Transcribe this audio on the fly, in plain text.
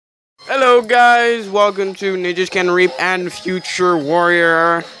Hello guys, welcome to Ninjas Can Reap and Future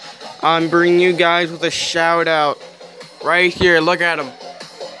Warrior. I'm bringing you guys with a shout out right here. Look at him.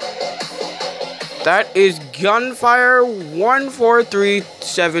 That is Gunfire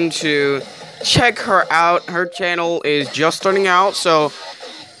 14372. Check her out. Her channel is just starting out, so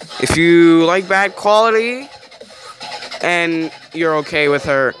if you like bad quality and you're okay with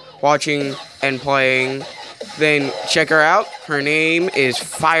her watching and playing, then check her out. Her name is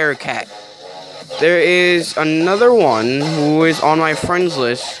fireCat. There is another one who is on my friends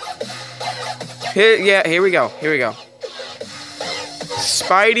list. Here we go.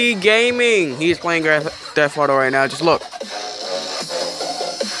 Spidey Gaming. He's playing Grand Theft Auto right now. Just look.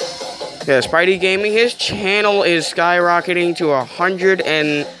 Yeah, Spidey Gaming. His channel is skyrocketing to 100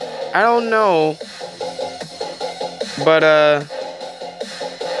 and I don't know. But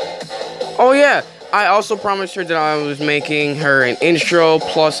oh yeah. I also promised her that I was making her an intro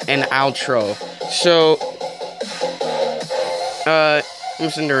plus an outro. So, I'm gonna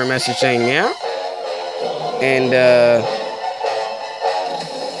send her a message saying yeah. And,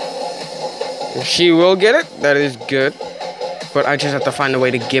 she will get it. That is good. But I just have to find a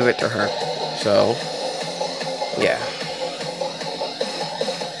way to give it to her. So, yeah.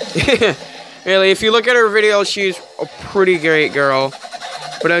 Really, if you look at her video, she's a pretty great girl.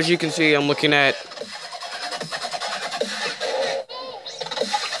 But as you can see, I'm looking at